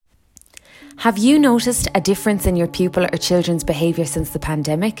Have you noticed a difference in your pupil or children's behaviour since the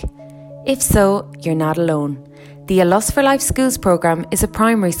pandemic? If so, you're not alone. The A Lust for Life Schools programme is a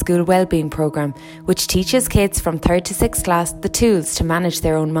primary school wellbeing programme which teaches kids from 3rd to 6th class the tools to manage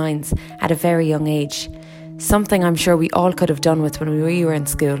their own minds at a very young age. Something I'm sure we all could have done with when we were in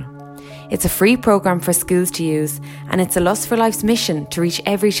school. It's a free programme for schools to use, and it's A Lust for Life's mission to reach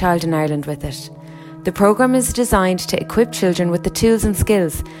every child in Ireland with it. The programme is designed to equip children with the tools and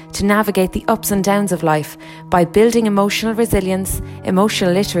skills to navigate the ups and downs of life by building emotional resilience,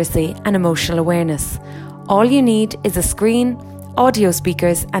 emotional literacy and emotional awareness. All you need is a screen, audio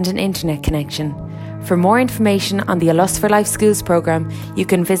speakers and an internet connection. For more information on the A Lust for Life Schools programme, you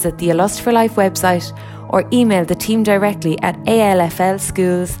can visit the A Lust for Life website or email the team directly at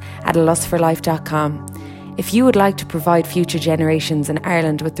alflschools@alustforlife.com. If you would like to provide future generations in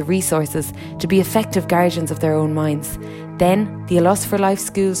Ireland with the resources to be effective guardians of their own minds, then the A Lust for Life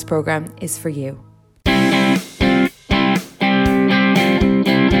Schools programme is for you.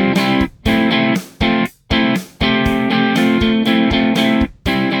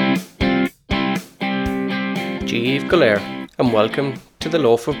 Jeeve Golair, and welcome to the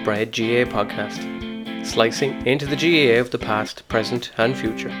Loaf of Bread GAA podcast, slicing into the GAA of the past, present and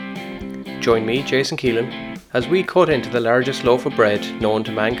future. Join me, Jason Keelan, as we cut into the largest loaf of bread known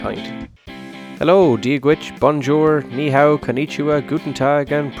to mankind. Hello, Diegwich, bonjour, ni hao, konnichiwa, guten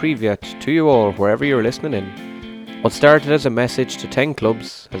tag and privyet to you all wherever you're listening in. What started as a message to 10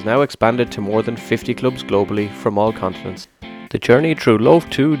 clubs has now expanded to more than 50 clubs globally from all continents. The journey through Loaf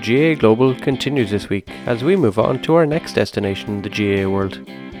 2 GAA Global continues this week as we move on to our next destination, the GAA world.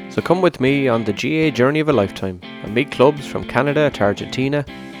 So come with me on the GAA journey of a lifetime and meet clubs from Canada to Argentina,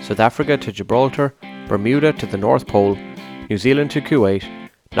 South Africa to Gibraltar, Bermuda to the North Pole, New Zealand to Kuwait,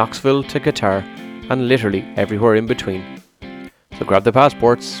 Knoxville to Qatar, and literally everywhere in between. So grab the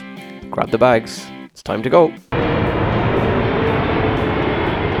passports, grab the bags, it's time to go.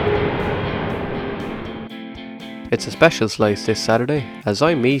 It's a special slice this Saturday as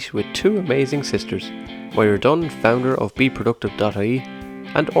I meet with two amazing sisters, Moira Dunn, founder of BeProductive.ie,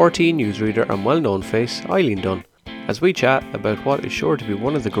 and RT newsreader and well-known face Eileen Dunn, as we chat about what is sure to be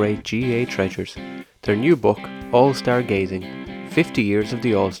one of the great GAA treasures, their new book, All-Star Gazing, 50 Years of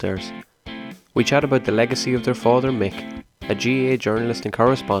the All-Stars. We chat about the legacy of their father Mick, a GAA journalist and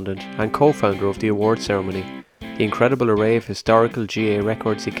correspondent and co-founder of the award ceremony, the incredible array of historical GAA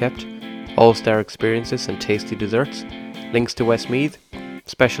records he kept, All-Star experiences and tasty desserts, links to Westmeath,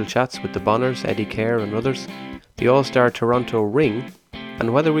 special chats with the Bonners, Eddie Kerr and others, the All-Star Toronto Ring,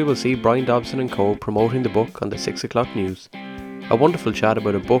 and whether we will see Brian Dobson & Co. promoting the book on the 6 o'clock news. A wonderful chat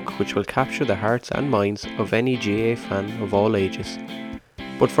about a book which will capture the hearts and minds of any GAA fan of all ages.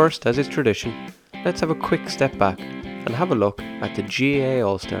 But first, as is tradition, let's have a quick step back and have a look at the GAA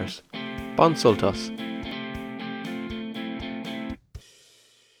All-Stars. Bon Sultas.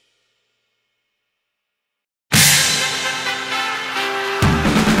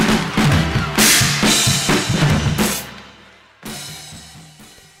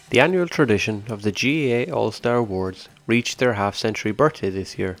 The annual tradition of the GAA All-Star Awards reached their half-century birthday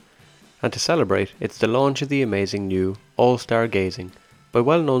this year, and to celebrate, it's the launch of the amazing new All-Star Gazing by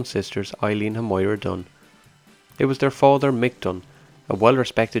well-known sisters Eileen and Moira Dunn. It was their father Mick Dunn, a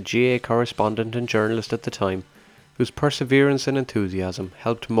well-respected GAA correspondent and journalist at the time, whose perseverance and enthusiasm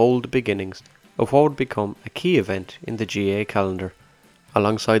helped mould the beginnings of what would become a key event in the GAA calendar.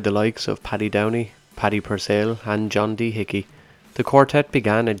 Alongside the likes of Paddy Downey, Paddy Purcell and John D. Hickey, the quartet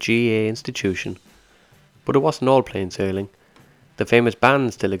began a GAA institution. But it wasn't all plain sailing. The famous ban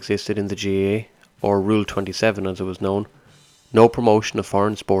still existed in the GAA, or Rule 27 as it was known. No promotion of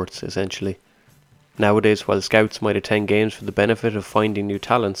foreign sports, essentially. Nowadays, while scouts might attend games for the benefit of finding new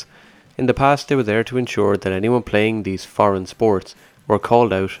talents, in the past they were there to ensure that anyone playing these foreign sports were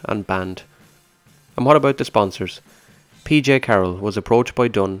called out and banned. And what about the sponsors? PJ Carroll was approached by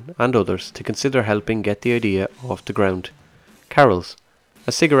Dunn and others to consider helping get the idea off the ground. Carroll's,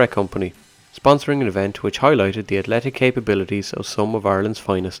 a cigarette company, sponsoring an event which highlighted the athletic capabilities of some of Ireland's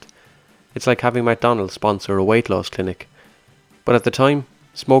finest. It's like having McDonald's sponsor a weight loss clinic. But at the time,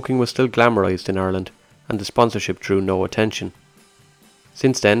 smoking was still glamorised in Ireland, and the sponsorship drew no attention.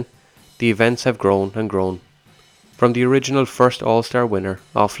 Since then, the events have grown and grown. From the original first All-Star winner,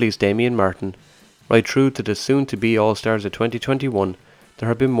 Offaly's Damien Martin, right through to the soon-to-be All-Stars of 2021, there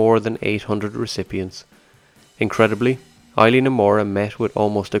have been more than 800 recipients. Incredibly, Eileen and Moira met with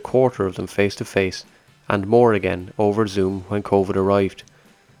almost a quarter of them face to face, and more again over Zoom when COVID arrived.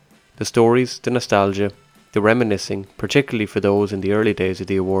 The stories, the nostalgia, the reminiscing, particularly for those in the early days of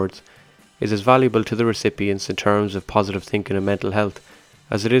the awards, is as valuable to the recipients in terms of positive thinking and mental health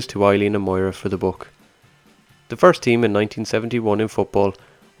as it is to Eileen and Moira for the book. The first team in 1971 in football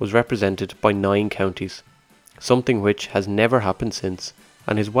was represented by 9 counties, something which has never happened since,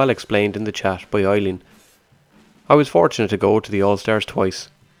 and is well explained in the chat by Eileen. I was fortunate to go to the All-Stars twice.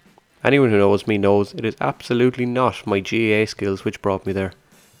 Anyone who knows me knows it is absolutely not my GAA skills which brought me there.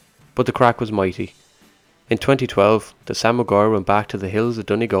 But the crack was mighty. In 2012, the Sam Maguire went back to the hills of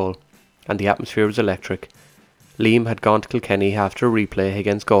Donegal, and the atmosphere was electric. Liam had gone to Kilkenny after a replay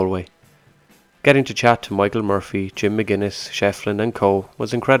against Galway. Getting to chat to Michael Murphy, Jim McGuinness, Shefflin and co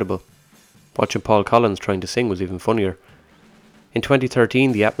was incredible. Watching Paul Collins trying to sing was even funnier. In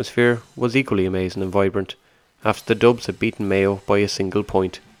 2013, the atmosphere was equally amazing and vibrant, after the Dubs had beaten Mayo by a single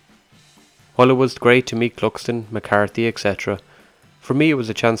point. While it was great to meet Cluxton, McCarthy, etc., for me it was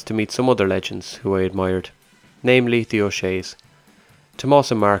a chance to meet some other legends who I admired, namely the O'Sheas.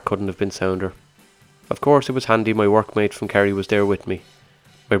 Tomas and Mark couldn't have been sounder. Of course it was handy my workmate from Kerry was there with me.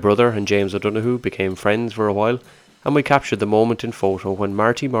 My brother and James O'Donoghue became friends for a while, and we captured the moment in photo when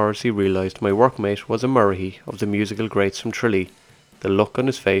Marty Morrissey realised my workmate was a Murray of the musical greats from Tralee. The look on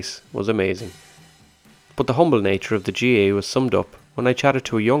his face was amazing. But the humble nature of the GAA was summed up when I chatted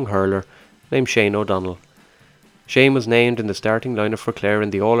to a young hurler named Shane O'Donnell. Shane was named in the starting lineup for Clare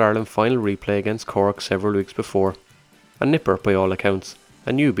in the All-Ireland final replay against Cork several weeks before. A nipper by all accounts,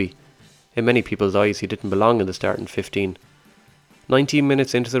 a newbie. In many people's eyes he didn't belong in the starting 15. 19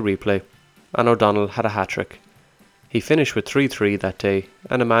 minutes into the replay, and O'Donnell had a hat-trick. He finished with 3-3 that day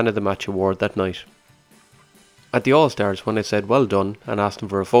and a Man of the Match award that night. At the All-Stars, when I said well done and asked him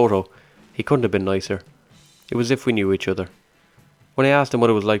for a photo, he couldn't have been nicer. It was as if we knew each other. When I asked him what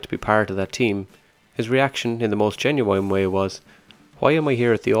it was like to be part of that team, his reaction in the most genuine way was, "Why am I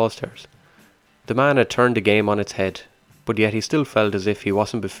here at the All-Stars?" The man had turned the game on its head, but yet he still felt as if he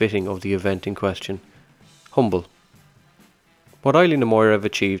wasn't befitting of the event in question. Humble. What Eileen and Moira have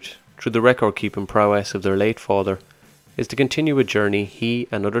achieved, through the record-keeping prowess of their late father, is to continue a journey he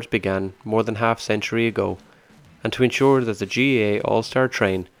and others began more than half-century ago, and to ensure that the GAA All-Star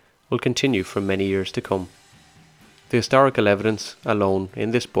train will continue for many years to come. The historical evidence alone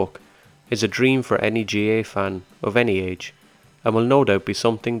in this book is a dream for any GAA fan of any age, and will no doubt be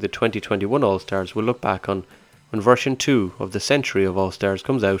something the 2021 All-Stars will look back on when version 2 of the Century of All-Stars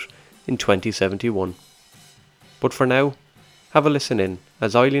comes out in 2071. But for now, have a listen in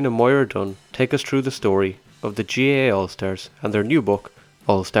as Eileen and Moira Dunn take us through the story of the GAA All-Stars and their new book,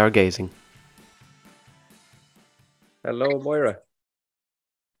 All-Star Gazing. Hello, Moira.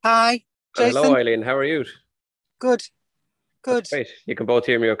 Hi, Jason. Hello, Eileen. How are you? Good. That's great. You can both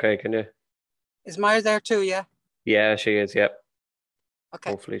hear me okay, can you? Is Moira there too, yeah? Yeah, she is, yep.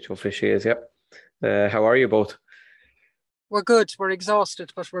 Okay. Hopefully she is, yep. How are you both? We're good. We're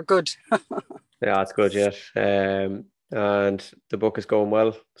exhausted, but we're good. Yeah, that's good, yes. And the book is going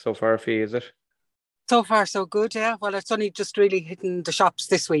well so far for you, is it? So far, so good, yeah. Well, it's only just really hitting the shops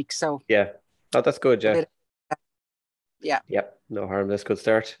this week, so... Yeah. Oh, that's good, yeah. Yeah. Yep, no harm. That's a good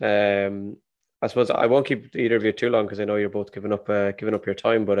start. I suppose I won't keep either of you too long because I know you're both giving up your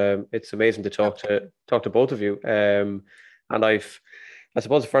time. But it's amazing to talk to both of you. And I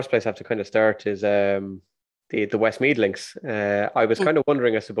suppose the first place I have to kind of start is the Westmeath links. I was kind of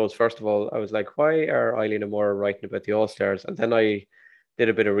wondering, I suppose, first of all, I was like, why are Eileen and Moira writing about the All-Stars? And then I did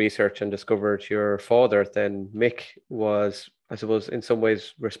a bit of research and discovered your father, then Mick, was, I suppose, in some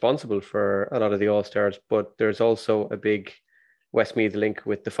ways responsible for a lot of the All-Stars, but there's also a big Westmeath link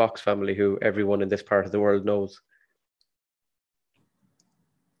with the Fox family, who everyone in this part of the world knows.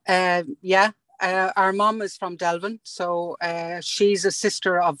 Our mum is from Delvin, so she's a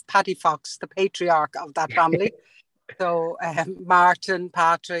sister of Paddy Fox, the patriarch of that family. So Martin,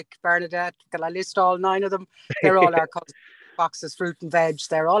 Patrick, Bernadette, can I list all 9 of them? They're all our cousins. Fox's Fruit and Veg,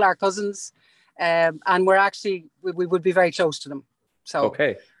 they're all our cousins. And we're actually, we would be very close to them. So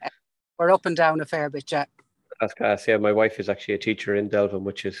okay. We're up and down a fair bit, yeah. That's class. Yeah, my wife is actually a teacher in Delvin,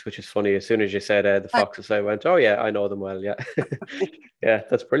 which is funny. As soon as you said the Foxes, I went, oh yeah, I know them well. Yeah, yeah,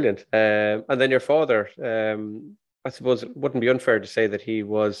 that's brilliant. And then your father, I suppose it wouldn't be unfair to say that he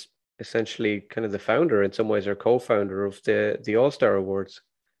was essentially kind of the founder in some ways, or co-founder of the All-Star Awards.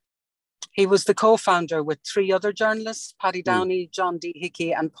 He was the co-founder with 3 other journalists, Paddy Downey, John D.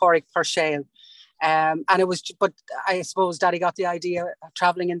 Hickey and Pádraig Purcell. And it was, but I suppose Daddy got the idea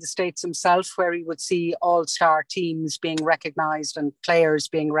traveling in the States himself, where he would see all-star teams being recognised and players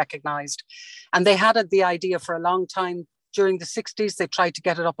being recognised. And they had the idea for a long time. During the 60s, they tried to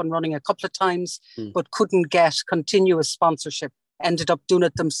get it up and running a couple of times, but couldn't get continuous sponsorship. Ended up doing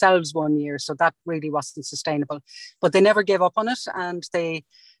it themselves one year. So that really wasn't sustainable. But they never gave up on it. And they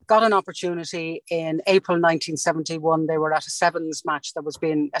got an opportunity in April 1971. They were at a sevens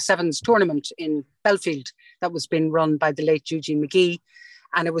tournament in Belfield that was being run by the late Eugene McGee.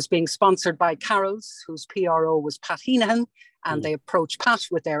 And it was being sponsored by Carroll's, whose PRO was Pat Heenahan. And they approached Pat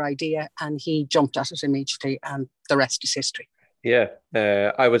with their idea, and he jumped at it immediately, and the rest is history. Yeah,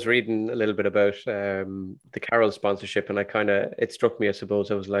 I was reading a little bit about the Carroll sponsorship, and it struck me, I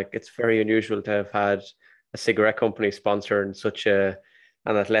suppose. I was like, it's very unusual to have had a cigarette company sponsoring such an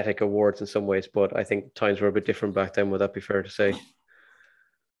athletic awards in some ways, but I think times were a bit different back then. Would that be fair to say?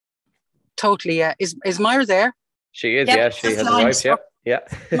 Totally, yeah. Is Myra there? She is, yeah. She has arrived, yeah. Yeah.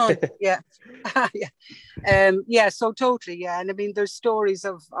 Come on, yeah. So totally, yeah. And I mean, there's stories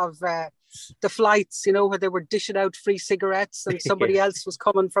of the flights, where they were dishing out free cigarettes, and somebody else was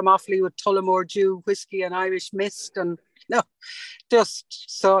coming from Offaly with Tullamore Dew whiskey and Irish mist, and just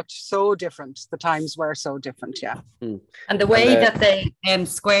so different. The times were so different, yeah. And the way that they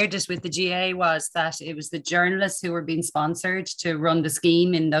squared it with the GA was that it was the journalists who were being sponsored to run the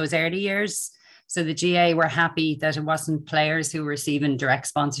scheme in those early years. So the GA were happy that it wasn't players who were receiving direct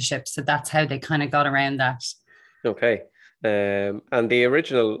sponsorship. So that's how they kind of got around that. Okay. And the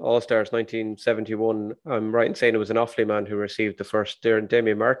original All-Stars 1971, I'm right in saying it was an Offaly man who received the first.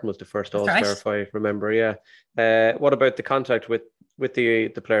 Damien Martin was the first All-Star, if I remember, yeah. What about the contact with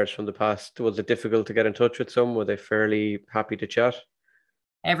the players from the past? Was it difficult to get in touch with some? Were they fairly happy to chat?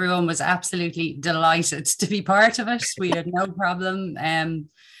 Everyone was absolutely delighted to be part of it. We had no problem and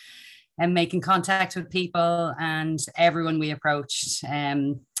making contact with people, and everyone we approached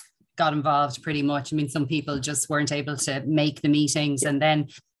got involved pretty much. I mean, some people just weren't able to make the meetings, and then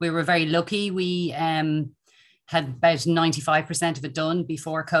we were very lucky. We had about 95% of it done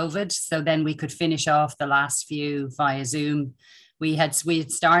before COVID, so then we could finish off the last few via Zoom. We had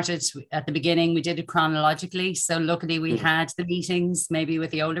started at the beginning. We did it chronologically, so luckily we had the meetings maybe with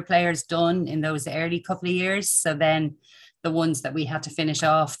the older players done in those early couple of years. So then the ones that we had to finish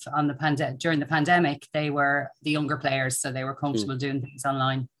off on during the pandemic, they were the younger players, so they were comfortable doing things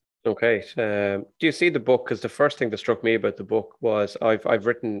online. Okay. Do you see the book? Because the first thing that struck me about the book was I've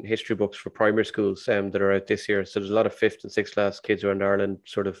written history books for primary schools that are out this year. So there's a lot of 5th and 6th class kids around Ireland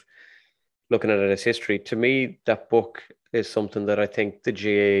sort of looking at it as history. To me, that book is something that I think the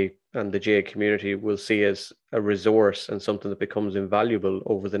GA and the GA community will see as a resource and something that becomes invaluable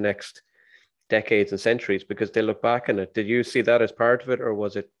over the next decades and centuries, because they look back on it. Did you see that as part of it, or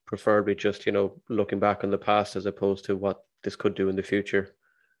was it preferably just, looking back on the past as opposed to what this could do in the future?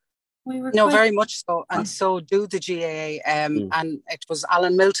 Very much so, and so do the GAA. And it was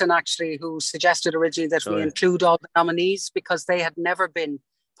Alan Milton actually who suggested originally that we include all the nominees, because they had never been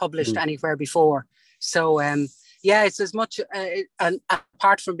published anywhere before. So it's as much and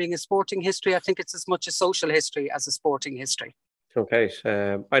apart from being a sporting history, I think it's as much a social history as a sporting history. Okay.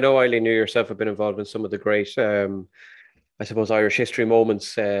 I know, Eileen, you yourself have been involved in some of the great, I suppose, Irish history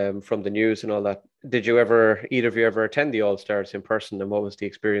moments from the news and all that. Did either of you ever attend the All-Stars in person, and what was the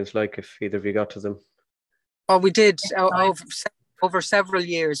experience like if either of you got to them? Oh, we did over several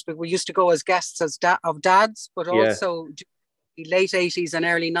years, but we used to go as guests of dads, but also the late 80s and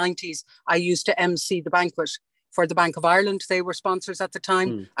early 90s, I used to MC the banquet for the Bank of Ireland. They were sponsors at the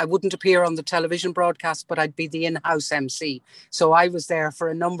time. I wouldn't appear on the television broadcast, but I'd be the in-house MC. So I was there for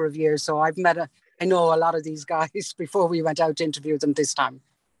a number of years. So I know a lot of these guys before we went out to interview them this time.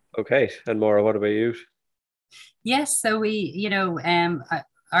 Okay. And Maura, what about you? Yes. So we,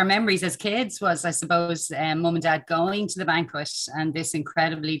 our memories as kids was, I suppose, mum and dad going to the banquet and this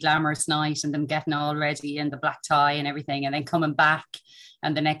incredibly glamorous night, and them getting all ready and the black tie and everything, and then coming back.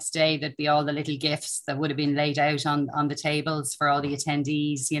 And the next day, there'd be all the little gifts that would have been laid out on the tables for all the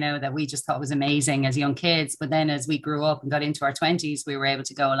attendees, that we just thought was amazing as young kids. But then as we grew up and got into our 20s, we were able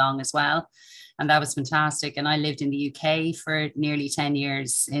to go along as well. And that was fantastic. And I lived in the UK for nearly 10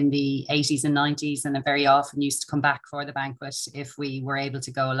 years in the 80s and 90s. And I very often used to come back for the banquet if we were able to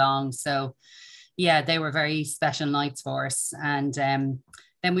go along. So, yeah, they were very special nights for us. And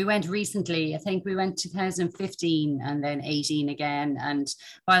then we went recently, I think we went 2015 and then 18 again. And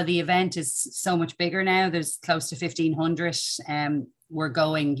while the event is so much bigger now, there's close to 1,500. We're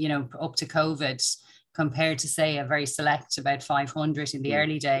going, up to COVID, compared to, say, a very select about 500 in the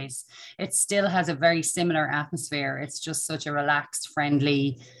early days. It still has a very similar atmosphere. It's just such a relaxed,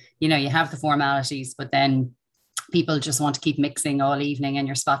 friendly, you have the formalities, but then people just want to keep mixing all evening, and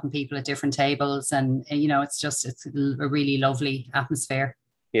you're spotting people at different tables. And, it's a really lovely atmosphere.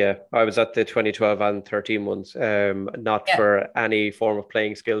 Yeah, I was at the 2012 and 13 ones, not for any form of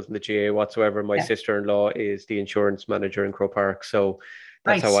playing skills in the GA whatsoever. My sister-in-law is the insurance manager in Croke Park. So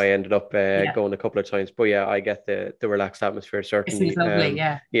that's how I ended up Yeah. going a couple of times. But yeah, I get the relaxed atmosphere, certainly. Isn't it lovely?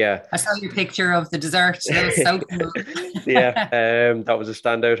 Yeah. Yeah. I saw your picture of the dessert. That was so cool. Yeah, that was a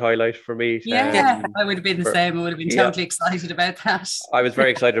standout highlight for me. Yeah, I would have been the same. I would have been totally excited about that. I was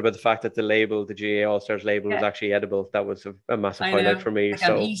very excited about the fact that the label, the GAA All-Stars label, was actually edible. That was a massive highlight for me. Like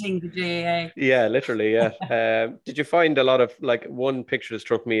I'm eating the GAA. Yeah, literally, yeah. Did you find a lot of, like, one picture that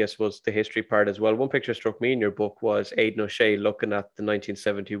struck me, I suppose, the history part as well. One picture struck me in your book was Aidan O'Shea looking at the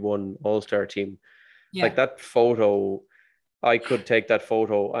 1971 All-Star team. Yeah. Like that photo, I could take that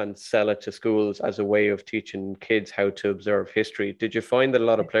photo and sell it to schools as a way of teaching kids how to observe history. Did you find that a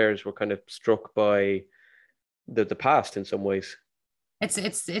lot of players were kind of struck by the past in some ways?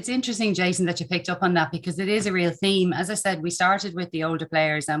 It's interesting, Jason, that you picked up on that, because it is a real theme. As I said, we started with the older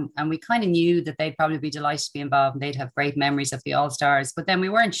players and we kind of knew that they'd probably be delighted to be involved and they'd have great memories of the All-Stars. But then we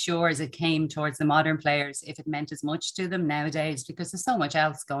weren't sure as it came towards the modern players if it meant as much to them nowadays, because there's so much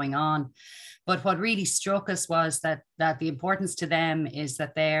else going on. But what really struck us was that the importance to them is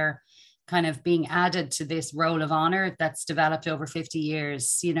that they're kind of being added to this role of honor that's developed over 50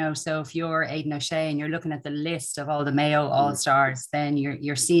 years, you know. So if you're Aidan O'Shea and you're looking at the list of all the Mayo All-Stars, then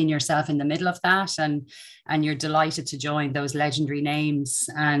you're seeing yourself in the middle of that, and you're delighted to join those legendary names.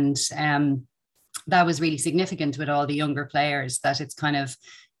 And that was really significant with all the younger players, that it's kind of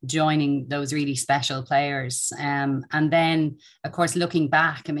joining those really special players. And then, of course, looking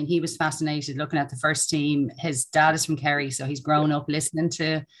back, I mean, he was fascinated looking at the first team. His dad is from Kerry, so he's grown up listening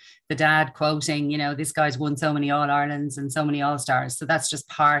to the dad quoting, you know, this guy's won so many All-Irelands and so many All-Stars. So that's just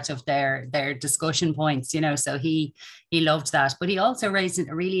part of their discussion points, you know, so he loved that. But he also raised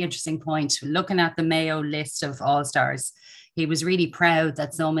a really interesting point, looking at the Mayo list of All-Stars. He was really proud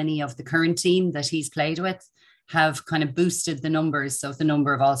that so many of the current team that he's played with have kind of boosted the numbers of the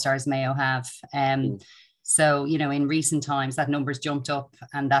number of All-Stars Mayo have. So, you know, in recent times, that number's jumped up,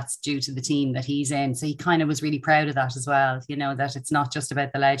 and that's due to the team that he's in. So he kind of was really proud of that as well, you know, that it's not just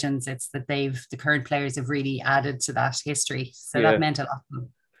about the legends, it's that the current players have really added to that history. So that meant a lot to them.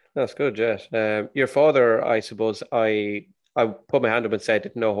 That's good, Jess. Your father, I suppose, I put my hand up and said I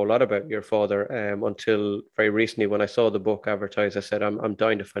didn't know a whole lot about your father until very recently when I saw the book advertised. I said, I'm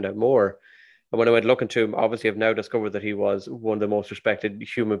dying to find out more. And when I went looking to him, obviously I've now discovered that he was one of the most respected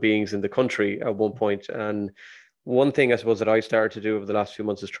human beings in the country at one point. And one thing I suppose that I started to do over the last few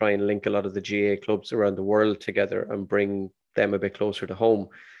months is try and link a lot of the GAA clubs around the world together and bring them a bit closer to home.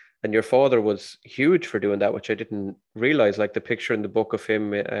 And your father was huge for doing that, which I didn't realize, like the picture in the book of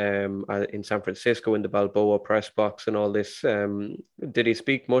him in San Francisco in the Balboa press box and all this. Did he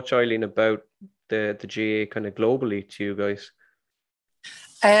speak much, Eileen, about the GAA kind of globally to you guys?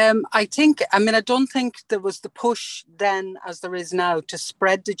 I don't think there was the push then as there is now to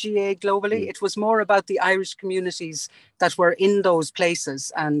spread the GAA globally. It was more about the Irish communities that were in those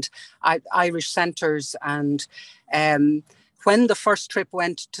places and Irish centres. And when the first trip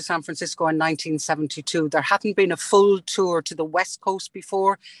went to San Francisco in 1972, there hadn't been a full tour to the West Coast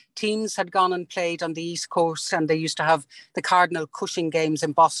before. Teams had gone and played on the East Coast, and they used to have the Cardinal Cushing games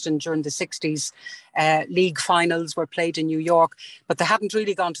in Boston during the 60s. League finals were played in New York, but they hadn't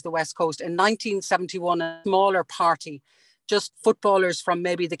really gone to the West Coast. In 1971, a smaller party, just footballers from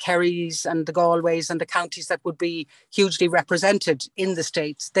maybe the Kerrys and the Galways and the counties that would be hugely represented in the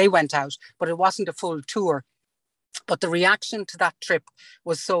States, they went out, but it wasn't a full tour. But the reaction to that trip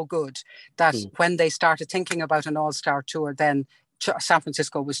was so good that when they started thinking about an all-star tour, then San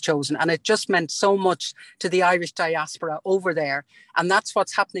Francisco was chosen. And it just meant so much to the Irish diaspora over there. And that's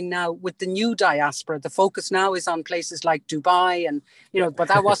what's happening now with the new diaspora. The focus now is on places like Dubai and, you know, but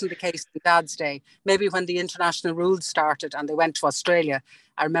that wasn't the case in Dad's day. Maybe when the international rules started and they went to Australia,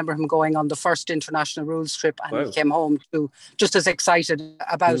 I remember him going on the first international rules trip and he came home too, just as excited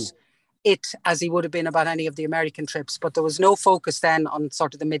about it as he would have been about any of the American trips. But there was no focus then on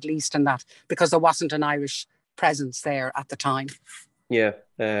sort of the Middle East and that, because there wasn't an Irish presence there at the time. Yeah,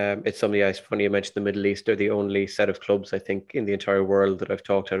 it's something it's funny you mentioned the Middle East. They're the only set of clubs, I think, in the entire world that I've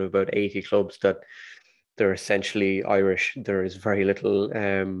talked to, about 80 clubs that they're essentially Irish. There is very little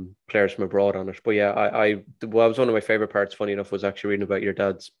players from abroad on it. But yeah, I was one of my favorite parts, funny enough, was actually reading about your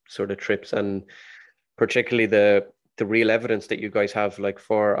dad's sort of trips, and particularly the real evidence that you guys have, like,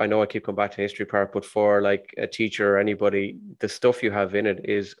 for, I know I keep coming back to history part, but for like a teacher or anybody, the stuff you have in it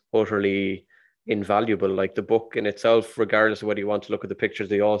is utterly invaluable. Like the book in itself, regardless of whether you want to look at the pictures of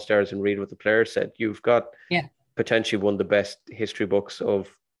the All-Stars and read what the players said, you've got potentially one of the best history books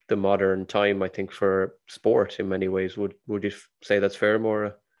of the modern time, I think, for sport in many ways. Would you say that's fair,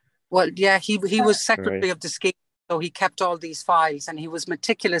 Maura? Well, yeah, he was secretary of the scheme. So he kept all these files and he was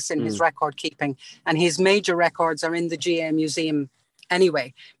meticulous in his record keeping, and his major records are in the GAA Museum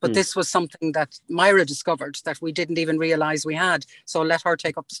anyway. But this was something that Myra discovered that we didn't even realize we had. So let her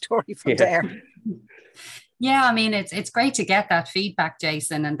take up the story from there. Yeah, I mean, it's great to get that feedback,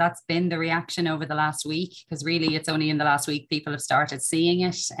 Jason, and that's been the reaction over the last week, because really it's only in the last week people have started seeing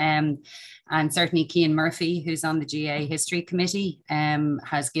it. And certainly Cian Murphy, who's on the GAA History Committee,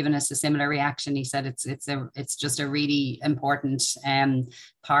 has given us a similar reaction. He said it's just a really important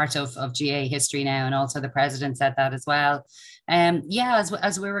part of GAA history now, and also the president said that as well.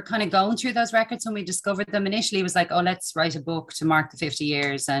 As we were kind of going through those records when we discovered them initially, it was like, oh, let's write a book to mark the 50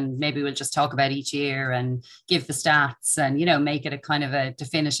 years, and maybe we'll just talk about each year and give the stats and, you know, make it a kind of a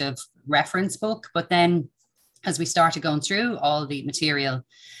definitive reference book. But then as we started going through all the material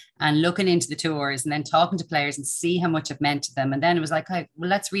and looking into the tours and then talking to players and see how much it meant to them. And then it was like, well,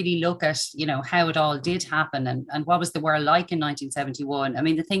 let's really look at, you know, how it all did happen and what was the world like in 1971. I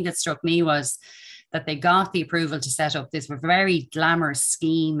mean, the thing that struck me was that they got the approval to set up this very glamorous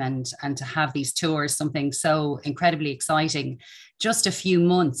scheme and to have these tours, something so incredibly exciting, just a few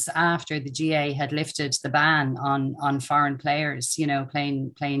months after the GAA had lifted the ban on foreign players, you know,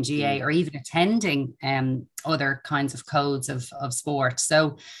 playing GAA or even attending other kinds of codes of sport.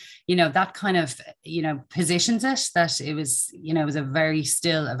 So, you know, that kind of, you know, positions it that it was, you know, it was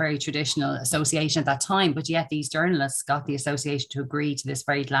still a very traditional association at that time, but yet these journalists got the association to agree to this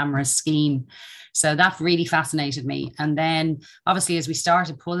very glamorous scheme. So that really fascinated me. And then obviously, as we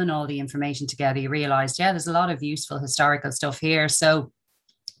started pulling all the information together, you realized, yeah, there's a lot of useful historical stuff here. So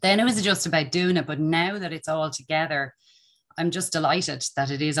then it was just about doing it. But now that it's all together, I'm just delighted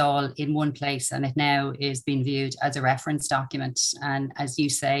that it is all in one place and it now is being viewed as a reference document. And as you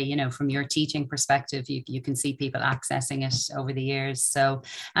say, you know, from your teaching perspective, you can see people accessing it over the years. So,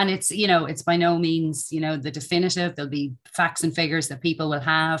 and it's, you know, it's by no means, you know, the definitive. There'll be facts and figures that people will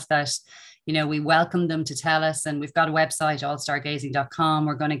have that, you know, we welcome them to tell us. And we've got a website, allstargazing.com.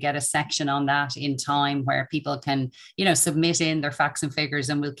 We're going to get a section on that in time where people can, you know, submit in their facts and figures,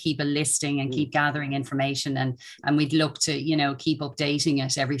 and we'll keep a listing and keep gathering information. And we'd look to, you know, keep updating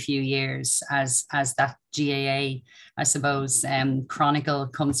it every few years as that GAA, I suppose, chronicle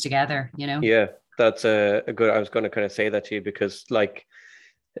comes together, you know? Yeah, that's a good, I was going to kind of say that to you because like,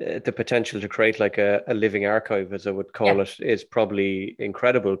 the potential to create like a living archive, as I would call it, is probably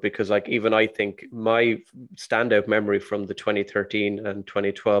incredible because like even I think my standout memory from the 2013 and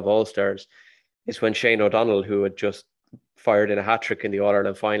 2012 All-Stars is when Shane O'Donnell, who had just fired in a hat-trick in the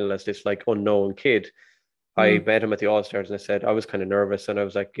All-Ireland final as this like unknown kid, I met him at the All-Stars and I said, I was kind of nervous and I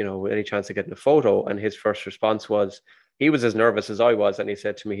was like, you know, any chance of getting a photo? And his first response was, he was as nervous as I was. And he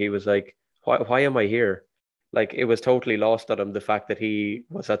said to me, he was like, why am I here? Like it was totally lost on him, the fact that he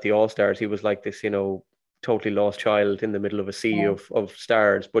was at the All-Stars. He was like this, you know, totally lost child in the middle of a sea of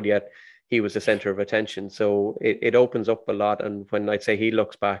stars, but yet he was the center of attention. So it opens up a lot. And when I'd say he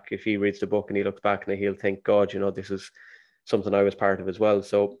looks back, if he reads the book and he looks back and he'll think, God, you know, this is something I was part of as well.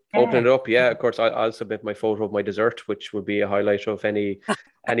 So opening it up, of course, I'll submit my photo of my dessert, which would be a highlight of any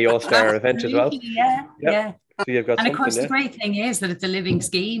All-Star event as well. Yeah. So you've got, and of course, the great thing is that it's a living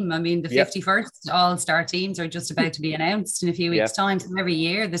scheme. I mean, the 51st All-Star teams are just about to be announced in a few weeks' time. So every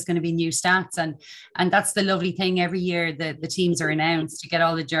year there's going to be new stats. And that's the lovely thing. Every year the teams are announced. You get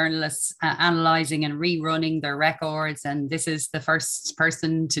all the journalists analysing and rerunning their records. And this is the first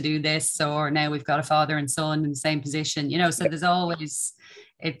person to do this. Or now we've got a father and son in the same position. You know, so there's always,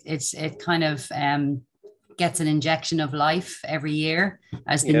 it kind of gets an injection of life every year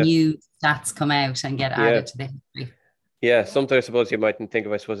as the new stats come out and get added to the history. Yeah, something I suppose you mightn't think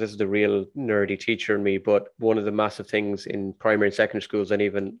of, I suppose this is the real nerdy teacher in me, but one of the massive things in primary and secondary schools and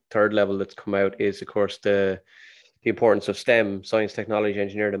even third level that's come out is, of course, the importance of STEM, science, technology,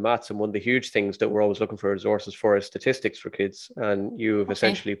 engineering and maths. And one of the huge things that we're always looking for resources for is statistics for kids. And you've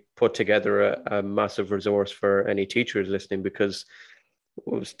essentially put together a massive resource for any teachers listening, because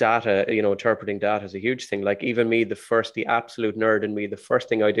data, you know, interpreting data is a huge thing. Like even me, the absolute nerd in me, the first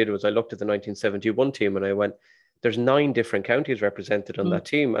thing I did was I looked at the 1971 team and I went, there's 9 different counties represented on that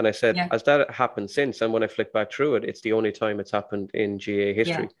team. And I said, has that happened since? And when I flick back through it, it's the only time it's happened in GAA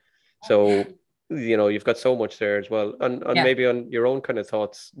history. So, you know, you've got so much there as well. And maybe on your own kind of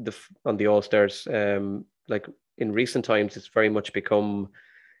thoughts on the All-Stars, like in recent times, it's very much become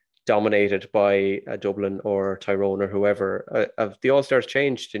dominated by Dublin or Tyrone or whoever. Have the All-Stars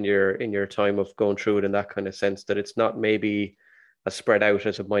changed in your time of going through it in that kind of sense, that it's not maybe as spread out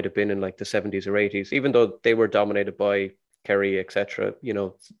as it might have been in like the 70s or 80s, even though they were dominated by Kerry, etc. You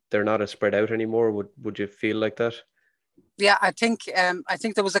know, they're not as spread out anymore. Would you feel like that? Yeah, I think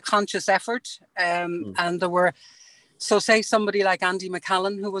there was a conscious effort, and there were, so say somebody like Andy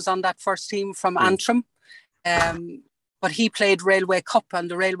McCallan, who was on that first team from Antrim, but he played Railway Cup, and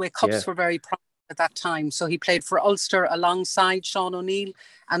the Railway Cups were very prominent at that time. So he played for Ulster alongside Sean O'Neill,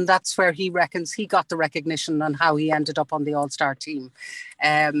 and that's where he reckons he got the recognition and how he ended up on the All-Star team.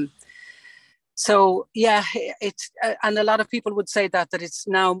 So yeah, it's and a lot of people would say that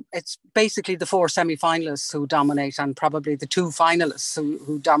it's basically the 4 semi-finalists who dominate, and probably the 2 finalists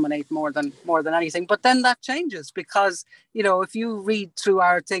who dominate more than anything. But then that changes, because if you read through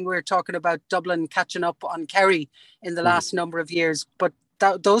our thing, we're talking about Dublin catching up on Kerry in the last number of years, but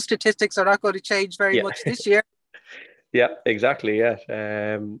those statistics are not going to change very much this year. Yeah, exactly. Yeah,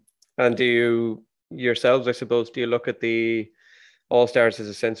 and do you yourselves, I suppose, do you look at the All-Stars as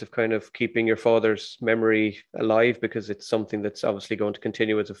a sense of kind of keeping your father's memory alive, because it's something that's obviously going to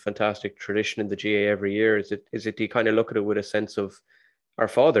continue as a fantastic tradition in the GA every year? Is it do you kind of look at it with a sense of, our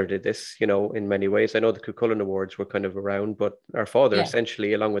father did this, in many ways? I know the Cuchulainn Awards were kind of around, but our father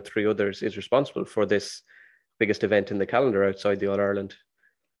essentially, along with 3 others, is responsible for this biggest event in the calendar outside the All-Ireland.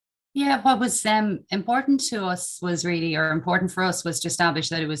 Yeah, what was important to us was really, or important for us, was to establish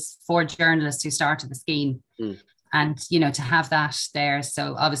that it was 4 journalists who started the scheme. And, to have that there.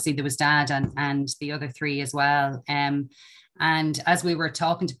 So obviously there was Dad and the other 3 as well. And as we were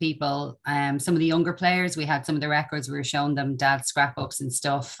talking to people, some of the younger players, we had some of the records, we were showing them Dad's scrapbooks and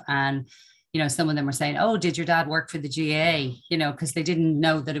stuff. And, some of them were saying, oh, did your dad work for the GA? Because they didn't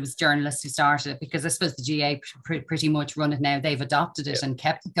know that it was journalists who started it, because I suppose the GA pretty much run it now. They've adopted it and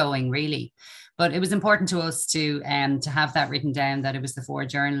kept it going, really. But it was important to us to have that written down, that it was the 4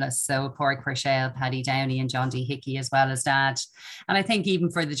 journalists. So Pádraig Pairséal, Paddy Downey and John D. Hickey, as well as Dad. And I think even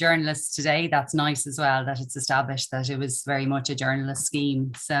for the journalists today, that's nice as well, that it's established that it was very much a journalist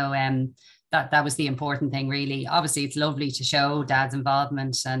scheme. So that was the important thing, really. Obviously, it's lovely to show Dad's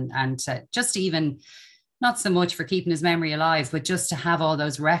involvement and to just even, not so much for keeping his memory alive, but just to have all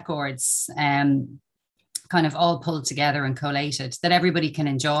those records kind of all pulled together and collated that everybody can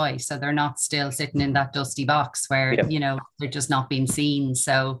enjoy. So they're not still sitting in that dusty box where, they're just not being seen.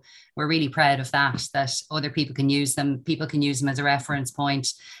 So we're really proud of that other people can use them. People can use them as a reference point.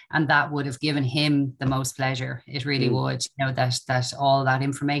 And that would have given him the most pleasure. It really would, that all that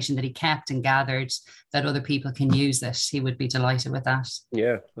information that he kept and gathered, that other people can use it. He would be delighted with that.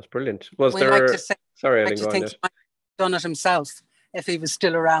 Yeah, that's brilliant. Sorry, Ellen, go on. He might have done it himself if he was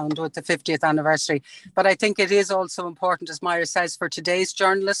still around with the 50th anniversary. But I think it is also important, as Myra says, for today's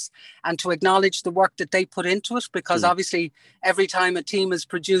journalists, and to acknowledge the work that they put into it, because obviously every time a team is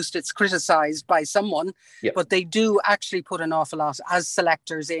produced, it's criticised by someone, but they do actually put an awful lot as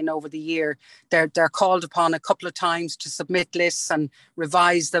selectors in over the year. They're called upon a couple of times to submit lists and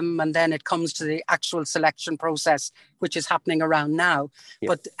revise them, and then it comes to the actual selection process, which is happening around now.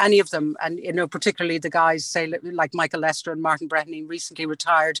 But any of them, and particularly the guys, say like Michael Lester and Martin Brettany, recently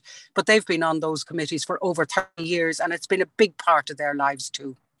retired, but they've been on those committees for over 30 years, and it's been a big part of their lives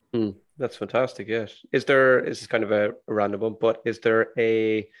too. That's fantastic. Yes. This is kind of a random one, but is there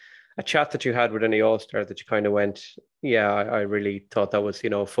a chat that you had with any All-Star that you kind of went, I really thought that was,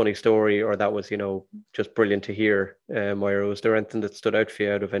 a funny story, or that was, just brilliant to hear? Myra, was there anything that stood out for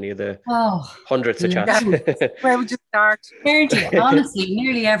you out of any of the hundreds of chats? Where would you start? Honestly,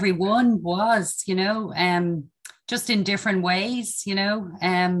 nearly every one was, just in different ways,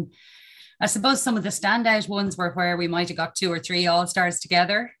 I suppose some of the standout ones were where we might have got 2 or 3 All-Stars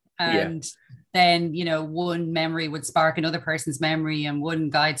together, and then, one memory would spark another person's memory, and one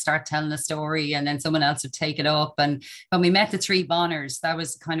guy'd start telling a story, and then someone else would take it up. And when we met the 3 Bonners, that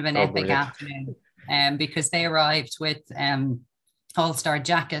was kind of an epic afternoon, because they arrived with All-Star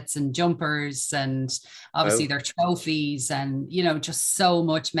jackets and jumpers, and obviously their trophies, and just so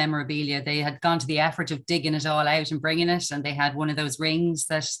much memorabilia. They had gone to the effort of digging it all out and bringing it, and they had one of those rings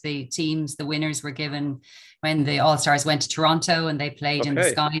that the winners were given when the All-Stars went to Toronto and they played in the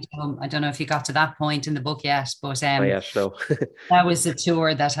Sky Dome. I don't know if you got to that point in the book yet, but that was a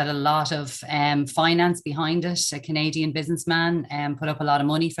tour that had a lot of finance behind it. A Canadian businessman put up a lot of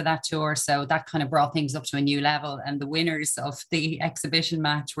money for that tour, so that kind of brought things up to a new level. And the winners of the exhibition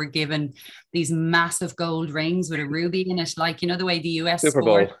match were given these massive gold rings with a ruby in it, like the way the US Super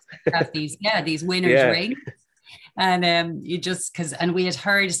Bowl have these winners rings. And and we had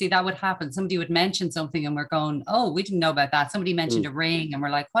heard, that would happen. Somebody would mention something and we're going, oh, we didn't know about that. Somebody mentioned a ring and we're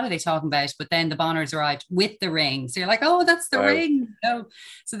like, what are they talking about? But then the Bonners arrived with the ring. So you're like, oh, that's the ring.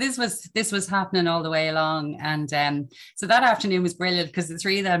 So this was happening all the way along. And so that afternoon was brilliant, because the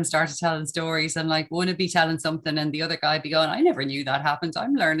 3 of them started telling stories, and like one would be telling something and the other guy would be going, I never knew that happened.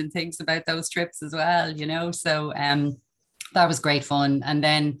 I'm learning things about those trips as well, So that was great fun. And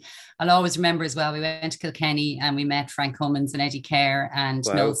then I'll always remember as well, we went to Kilkenny and we met Frank Cummins and Eddie Kerr and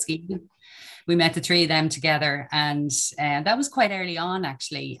Noel Skeegan. we met the three of them together, and that was quite early on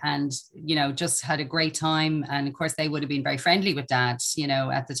actually, and just had a great time. And of course they would have been very friendly with Dad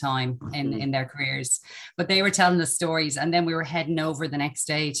at the time in their careers, but they were telling us stories. And then we were heading over the next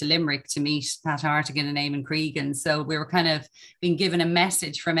day to Limerick to meet Pat Hartigan and Eamon Cregan, so we were kind of being given a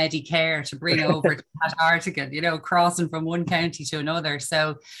message from Eddie Kerr to bring over to Pat Hartigan, crossing from one county to another.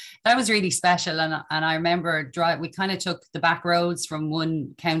 So that was really special. And I remember we kind of took the back roads from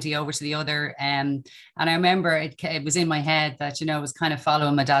one county over to the other. And I remember it was in my head that, it was kind of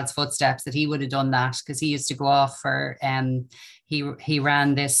following my dad's footsteps, that he would have done that, because he used to go off for, he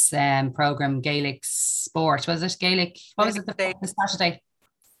ran this program, Gaelic Sport, was it? Gaelic, what was it? The Saturday?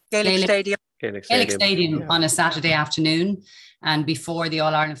 Gaelic Stadium. Gaelic Stadium on a Saturday afternoon. And before the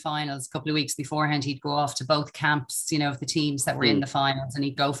All-Ireland finals, a couple of weeks beforehand, he'd go off to both camps, of the teams that were in the finals, and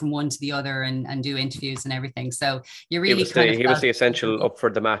he'd go from one to the other and do interviews and everything. So you really he was the essential up for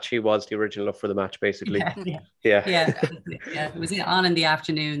the match. He was the original up for the match, basically. Yeah. It was on in the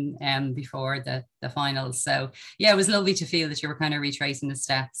afternoon before the finals. So yeah, it was lovely to feel that you were kind of retracing the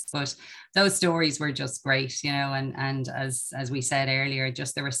steps. But those stories were just great, and as we said earlier,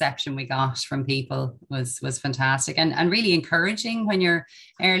 just the reception we got from people was fantastic and really encouraging when you're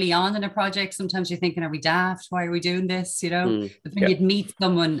early on in a project. Sometimes you're thinking, are we daft? Why are we doing this? But when you'd meet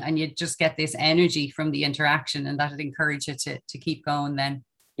someone and you'd just get this energy from the interaction, and that would encourage you to keep going then.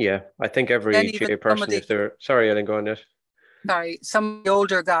 Yeah, I think every GA person, if they're... Sorry, Ellen, go on yet. Sorry, some of the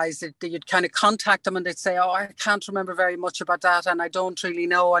older guys, that you'd kind of contact them and they'd say, oh, I can't remember very much about that and I don't really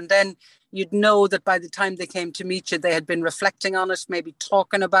know. And then you'd know that by the time they came to meet you, they had been reflecting on it, maybe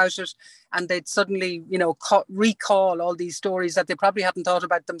talking about it, and they'd suddenly, recall all these stories that they probably hadn't thought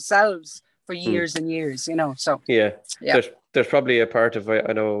about themselves for years and years, so. Yeah. There's probably a part of,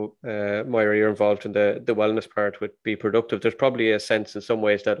 I know, Moira, you're involved in the wellness part with Be Productive. There's probably a sense in some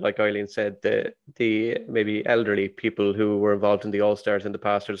ways that, like Eileen said, the maybe elderly people who were involved in the All-Stars in the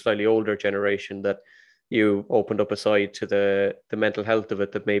past, or the slightly older generation, that you opened up a side to the mental health of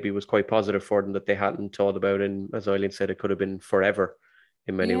it that maybe was quite positive for them, that they hadn't thought about. And as Eileen said, it could have been forever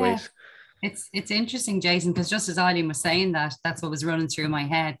in many ways. It's interesting, Jason, because just as Eileen was saying that's what was running through my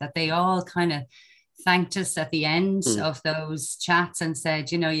head, that they all kind of thanked us at the end of those chats and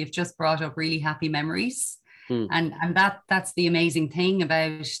said, you've just brought up really happy memories. And that's the amazing thing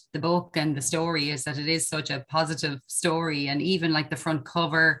about the book and the story, is that it is such a positive story. And even like the front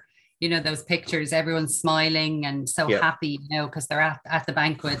cover, those pictures, everyone's smiling and so happy, because they're at the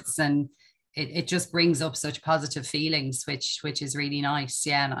banquets, and it just brings up such positive feelings, which is really nice.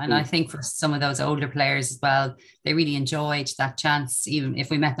 Yeah. And I think for some of those older players as well, they really enjoyed that chance, even if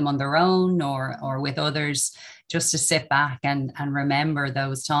we met them on their own or with others, just to sit back and remember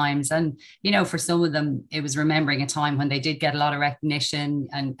those times. And, for some of them, it was remembering a time when they did get a lot of recognition,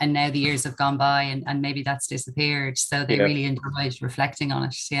 and now the years have gone by and maybe that's disappeared. So they really enjoyed reflecting on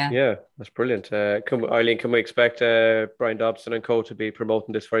it. Yeah, that's brilliant. Eileen, can we expect Brian Dobson and co to be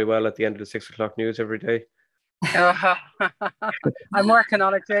promoting this very well at the end of the 6 o'clock news every day? I'm working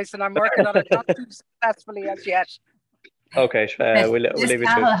on it, Jason. I'm working on it, not too successfully as yet. Okay, we'll leave it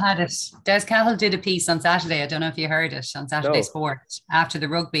to it. Des Cahill did a piece on Saturday. I don't know if you heard it on Saturday Sport after the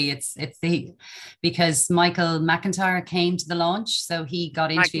rugby. It's because Michael McIntyre came to the launch, so he got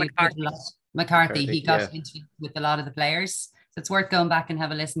interviewed with McCarthy. He got interviewed with a lot of the players. So it's worth going back and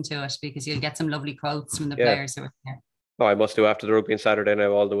have a listen to it, because you'll get some lovely quotes from the players who are there. Oh, I must do after the rugby on Saturday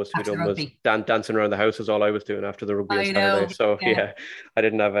now. All there was to be done was dancing around the house is all I was doing after the rugby on Saturday. So I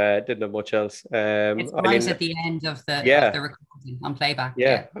didn't have much else. It's right at the end of the recording on playback.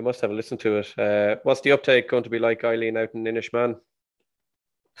 Yeah, I must have a listen to it. What's the uptake going to be like, Eileen, out in Inishmaan?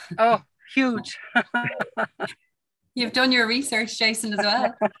 Oh, huge. You've done your research, Jason, as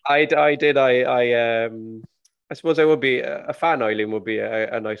well. I did. I suppose I would be a fan. Eileen would be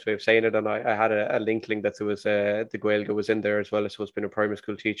a nice way of saying it, and I had a linkling that there was the Gaeilge was in there as well. I suppose being a primary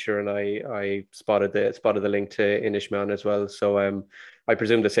school teacher, and I spotted the link to Inishmaan as well. So I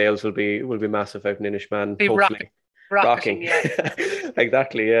presume the sales will be massive out in Inishmaan. Hopefully, rocking. Yeah.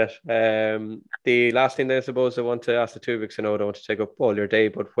 Exactly. Yes. The last thing that I suppose I want to ask the two of you, because I know I don't want to take up all your day,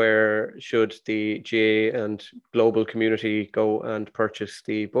 but where should the GA and global community go and purchase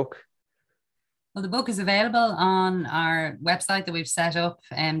the book? Well, the book is available on our website that we've set up,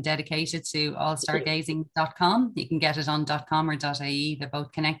 dedicated to allstargazing.com. You can get it on .com or .ie. They're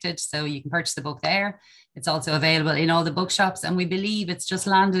both connected, so you can purchase the book there. It's also available in all the bookshops, and we believe it's just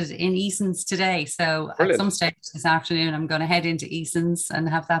landed in Eason's today. So Brilliant. At some stage this afternoon, I'm going to head into Eason's and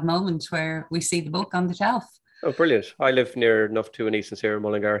have that moment where we see the book on the shelf. Oh, brilliant. I live near enough to an Eason's here in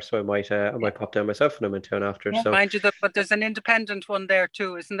Mullingar, so I might pop down myself when I'm in town after. Yeah, so mind you, but there's an independent one there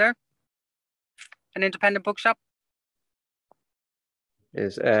too, isn't there? an independent bookshop?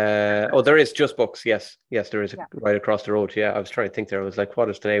 There is Just Books. Yes, there is right across the road. Yeah, I was trying to think there. I was like, what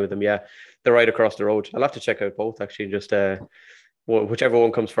is the name of them? Yeah, they're right across the road. I'll have to check out both actually. Just whichever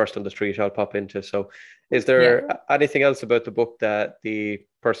one comes first on the street, I'll pop into. So, is there anything else about the book that the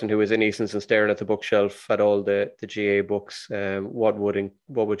person who was in Easons and staring at the bookshelf at all the GAA books, what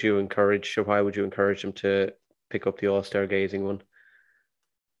would you encourage, or why would you encourage them to pick up the All-Star Gazing one?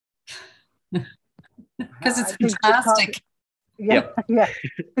 Because it's fantastic. Yeah.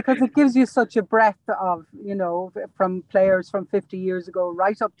 Because it gives you such a breadth of, from players from 50 years ago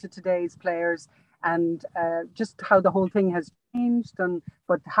right up to today's players, and just how the whole thing has changed,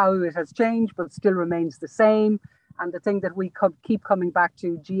 but how it has changed but still remains the same. And the thing that we keep coming back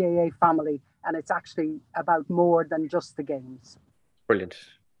to, GAA family, and it's actually about more than just the games. Brilliant.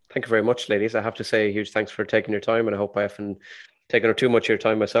 Thank you very much, ladies. I have to say a huge thanks for taking your time, and I hope I haven't taken up too much of your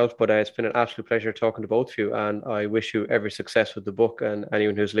time myself, but it's been an absolute pleasure talking to both of you, and I wish you every success with the book. And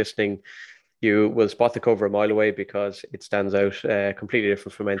anyone who's listening, you will spot the cover a mile away because it stands out completely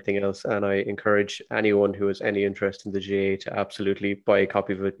different from anything else. And I encourage anyone who has any interest in the GAA to absolutely buy a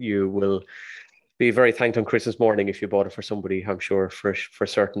copy of it. You will be very thanked on Christmas morning if you bought it for somebody, I'm sure, for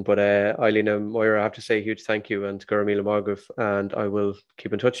certain. But Eileen and Moira, I have to say a huge thank you, and Gurmila Margav, and I will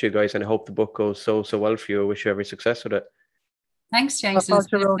keep in touch with you guys, and I hope the book goes so well for you. I wish you every success with it. Thanks, Jason.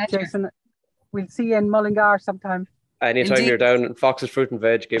 Jason. We'll see you in Mullingar sometime. Anytime Indeed. You're down in Fox's Fruit and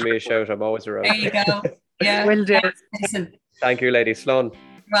Veg, give me a shout. I'm always around. There you go. Yeah. Will do. Thank you, ladies. Sloan.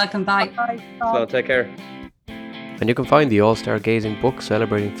 Welcome. Bye. Bye. Sloan, take care. And you can find the All-Star Gazing book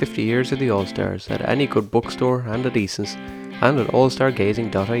celebrating 50 years of the All-Stars at any good bookstore and at Easons, and at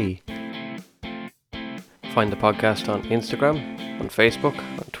allstargazing.ie. Find the podcast on Instagram, on Facebook,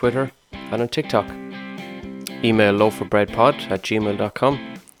 on Twitter, and on TikTok. Email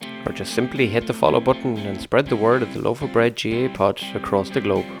loafofbreadpod@gmail.com, or just simply hit the follow button and spread the word of the Loaf of Bread GAA pod across the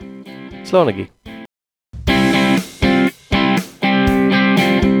globe. Slánigí.